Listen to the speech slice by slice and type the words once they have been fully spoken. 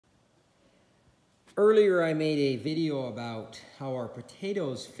Earlier I made a video about how our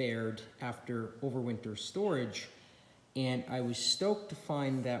potatoes fared after overwinter storage, and I was stoked to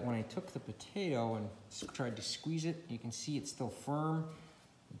find that when I took the potato and tried to squeeze it, you can see it's still firm.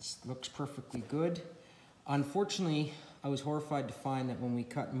 It looks perfectly good. Unfortunately, I was horrified to find that when we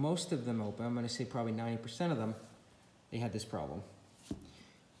cut most of them open, I'm going to say probably 90% of them, they had this problem.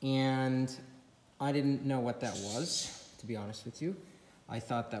 And I didn't know what that was, to be honest with you. I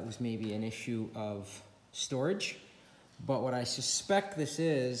thought that was maybe an issue of storage, but what I suspect this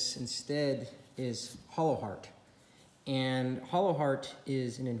is instead is hollow heart. And hollow heart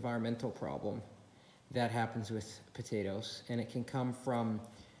is an environmental problem that happens with potatoes, and it can come from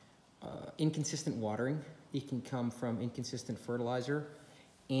inconsistent watering, it can come from inconsistent fertilizer,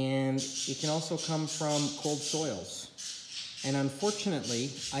 and it can also come from cold soils. And unfortunately,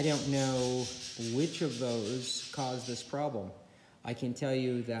 I don't know which of those caused this problem. I can tell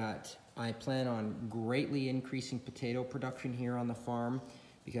you that I plan on greatly increasing potato production here on the farm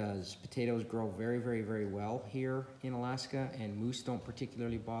because potatoes grow very, very, very well here in Alaska, and moose don't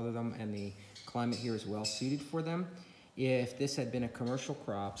particularly bother them, and the climate here is well suited for them. If this had been a commercial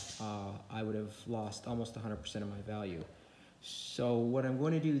crop, I would have lost almost 100% of my value. So what I'm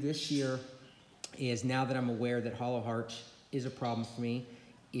going to do this year is, now that I'm aware that hollow heart is a problem for me,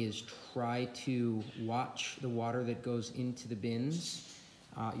 is try to watch the water that goes into the bins.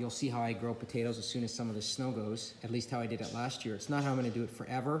 You'll see how I grow potatoes as soon as some of the snow goes, at least how I did it last year. It's not how I'm going to do it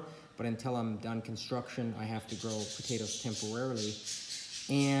forever, but until I'm done construction, I have to grow potatoes temporarily.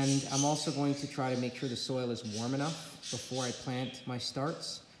 And I'm also going to try to make sure the soil is warm enough before I plant my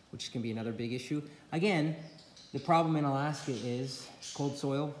starts, which can be another big issue. Again, the problem in Alaska is cold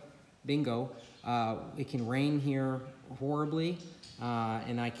soil, bingo. It can rain here horribly,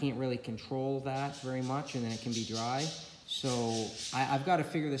 and I can't really control that very much, and then it can be dry. So I've got to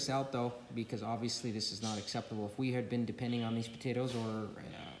figure this out though, because obviously this is not acceptable. If we had been depending on these potatoes or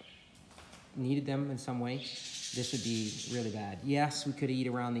needed them in some way, this would be really bad. Yes, we could eat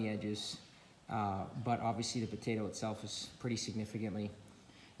around the edges, but obviously the potato itself is pretty significantly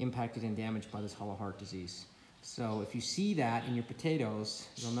impacted and damaged by this hollow heart disease. So if you see that in your potatoes,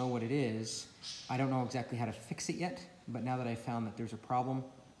 you'll know what it is. I don't know exactly how to fix it yet, but now that I found that there's a problem,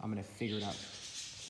 I'm going to figure it out.